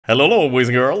Hello boys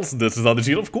and girls, this is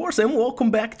ImAnderZEL of course, and welcome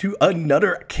back to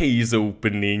another case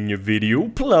opening video,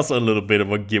 plus a little bit of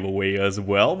a giveaway as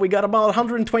well. We got about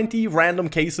 120 random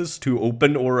cases to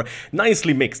open, or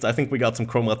nicely mixed. I think we got some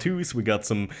Chroma 2s, we got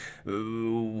some,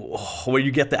 where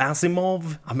you get the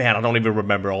Asimov? Oh, man, I don't even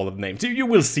remember all of the names. You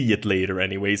will see it later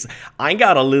anyways. I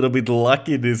got a little bit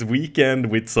lucky this weekend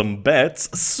with some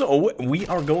bets, so we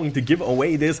are going to give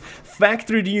away this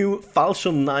factory new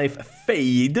falchion knife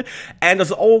fade, and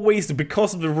as always,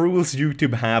 because of the rules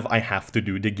YouTube have, I have to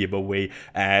do the giveaway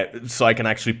so I can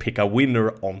actually pick a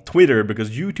winner on Twitter,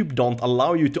 because YouTube don't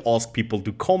allow you to ask people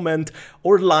to comment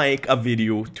or like a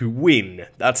video to win.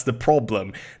 That's the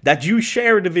problem. That you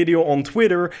share the video on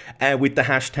Twitter with the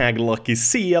hashtag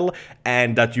LuckySEL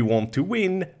and that you want to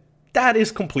win, that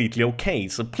is completely okay,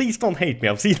 so please don't hate me.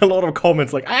 I've seen a lot of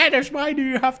comments like, Anders, why do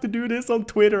you have to do this on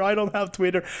Twitter? I don't have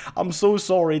Twitter. I'm so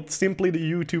sorry, it's simply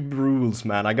the YouTube rules,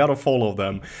 man. I gotta follow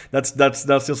them. That's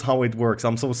just how it works.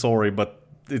 I'm so sorry, but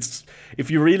it's,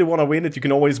 if you really want to win it, you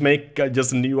can always make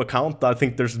just a new account. I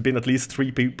think there's been at least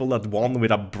 3 people that won with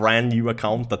a brand new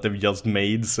account that they've just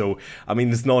made, so I mean,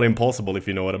 it's not impossible, if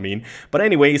you know what I mean. But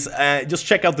anyways, just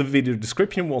check out the video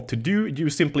description what to do. You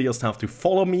simply just have to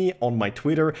follow me on my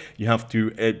Twitter. You have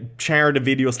to share the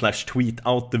video / tweet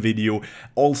out the video,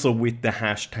 also with the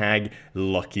hashtag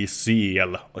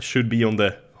LuckySEL. It should be on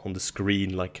the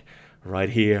screen, like right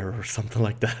here or something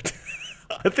like that.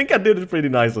 I think I did it pretty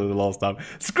nicely the last time.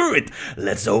 Screw it!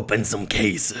 Let's open some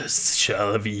cases,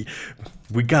 shall we?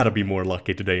 We gotta be more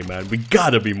lucky today, man. We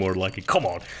gotta be more lucky. Come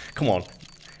on, come on.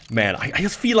 Man, I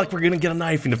just feel like we're gonna get a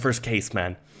knife in the first case,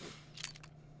 man.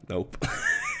 Nope.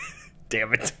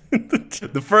 Damn it.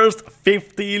 The first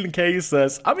 15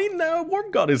 cases. I mean,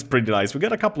 Warp God is pretty nice. We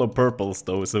got a couple of purples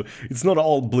though, so it's not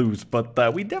all blues,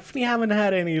 but we definitely haven't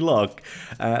had any luck.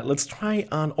 Let's try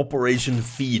an Operation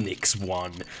Phoenix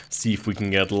one. See if we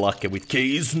can get lucky with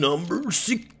case number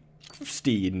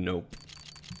 16. Nope.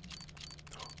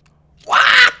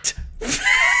 What?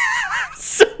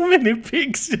 So many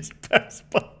pigs just passed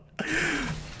by.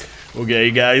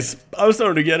 Okay, guys, I'm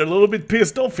starting to get a little bit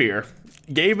pissed off here.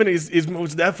 Gaben is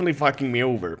most definitely fucking me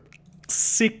over.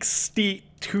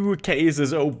 62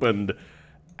 cases opened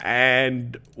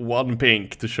and 1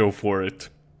 pink to show for it.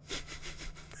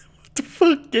 What the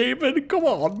fuck, Gaben? Come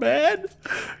on, man.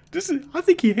 I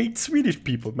think he hates Swedish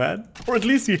people, man. Or at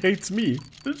least he hates me.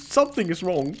 Something is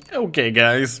wrong. Okay,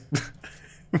 guys.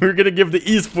 We're gonna give the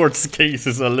esports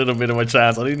cases a little bit of a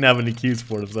chance. I didn't have any keys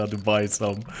for them, so I had to buy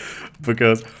some.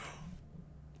 Because,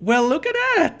 well, look at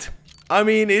that. I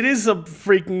mean, it is a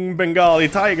freaking Bengali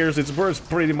Tigers, it's worth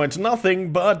pretty much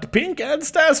nothing, but pink and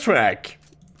Stas Track.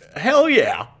 Hell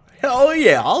yeah. Hell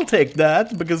yeah, I'll take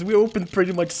that, because we opened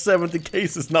pretty much 70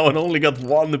 cases now and only got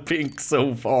 1 pink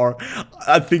so far.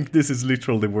 I think this is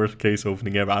literally the worst case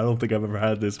opening ever. I don't think I've ever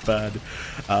had this bad.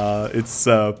 It's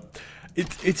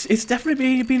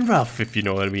definitely been rough, if you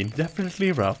know what I mean.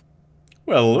 Definitely rough.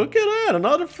 Well, look at that,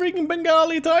 another freaking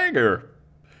Bengali Tiger.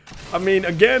 I mean,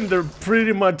 again, they're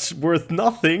pretty much worth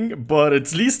nothing, but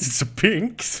at least it's a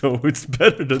pink, so it's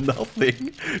better than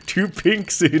nothing. 2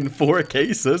 pinks in 4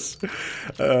 cases.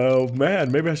 Oh man,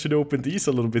 maybe I should open these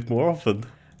a little bit more often.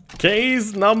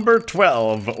 Case number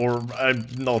 12, or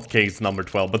not case number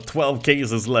 12, but 12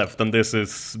 cases left, and this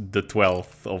is the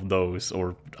 12th of those,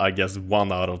 or I guess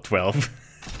 1 out of 12.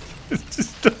 It's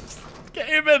just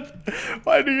Gaben,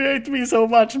 why do you hate me so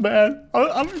much, man?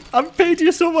 I've paid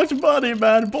you so much money,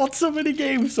 man. Bought so many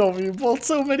games of you. Bought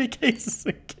so many cases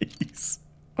and keys.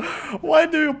 Why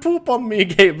do you poop on me,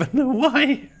 Gaben?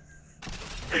 Why?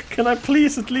 Can I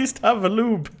please at least have a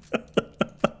lube?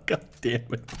 God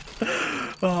damn it.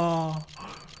 Oh.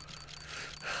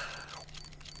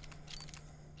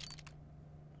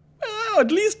 At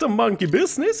least a monkey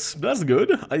business, that's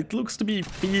good. It looks to be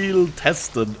field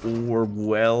tested or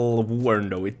well worn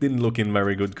though. It didn't look in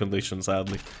very good condition,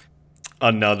 sadly.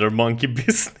 Another monkey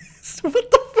business. What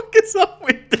the fuck is up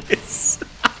with this?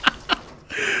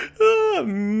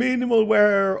 Minimal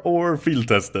wear or field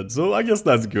tested, so I guess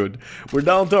that's good. We're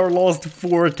down to our last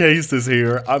 4 cases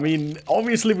here. I mean,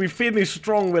 obviously we finished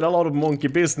strong with a lot of monkey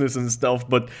business and stuff,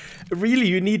 but really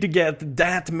you need to get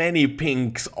that many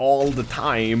pinks all the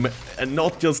time and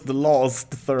not just the last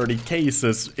 30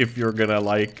 cases if you're gonna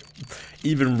like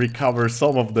even recover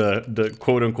some of the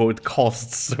quote-unquote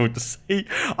costs, so to say.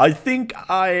 I think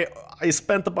I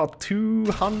spent about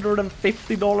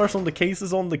 $250 on the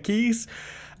cases on the keys.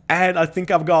 And I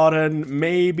think I've gotten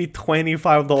maybe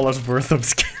 $25 worth of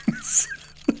skins.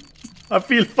 I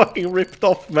feel fucking ripped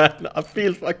off, man. I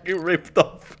feel fucking ripped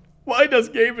off. Why does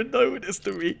Gamer do this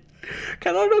to me?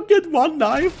 Can I not get one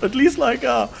knife? At least like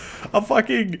a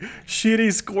fucking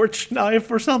shitty scorched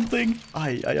knife or something?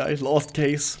 I lost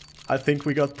case. I think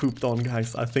we got pooped on,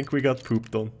 guys. I think we got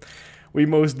pooped on. We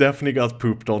most definitely got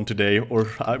pooped on today. Or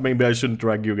maybe I shouldn't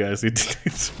drag you guys into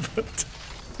this, but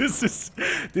this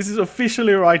is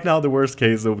officially right now the worst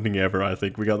case opening ever, I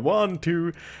think. We got 1,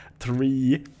 2,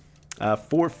 3,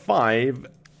 4, 5,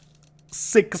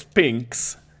 6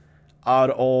 pinks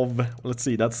out of, let's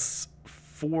see, that's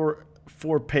four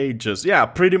pages. Yeah,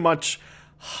 pretty much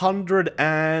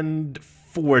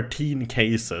 114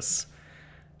 cases.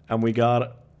 And we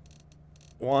got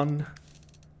 1,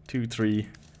 2, 3,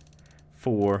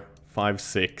 4, 5,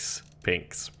 6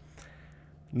 pinks.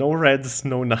 No reds,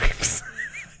 no knives.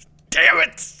 Damn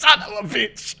it, son of a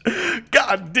bitch!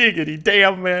 God diggity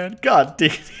damn, man. God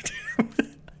diggity damn.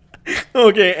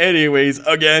 Okay, anyways,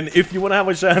 again, if you want to have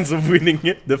a chance of winning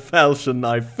the falchion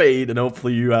knife fade, and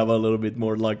hopefully you have a little bit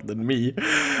more luck than me,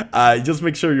 just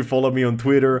make sure you follow me on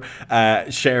Twitter,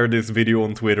 share this video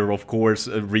on Twitter, of course,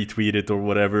 retweet it or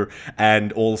whatever,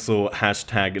 and also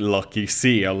hashtag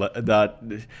LuckySEAL. That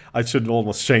I should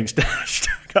almost change the hashtag.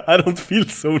 I don't feel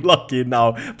so lucky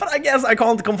now, but I guess I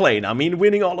can't complain. I mean,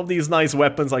 winning all of these nice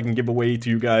weapons I can give away to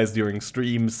you guys during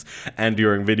streams and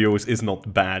during videos is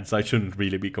not bad, so I shouldn't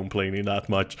really be complaining that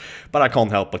much. But I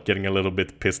can't help but getting a little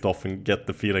bit pissed off and get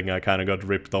the feeling I kind of got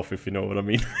ripped off, if you know what I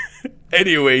mean.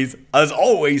 Anyways, as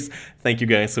always, thank you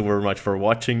guys so very much for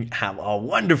watching. Have a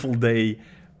wonderful day.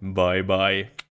 Bye bye.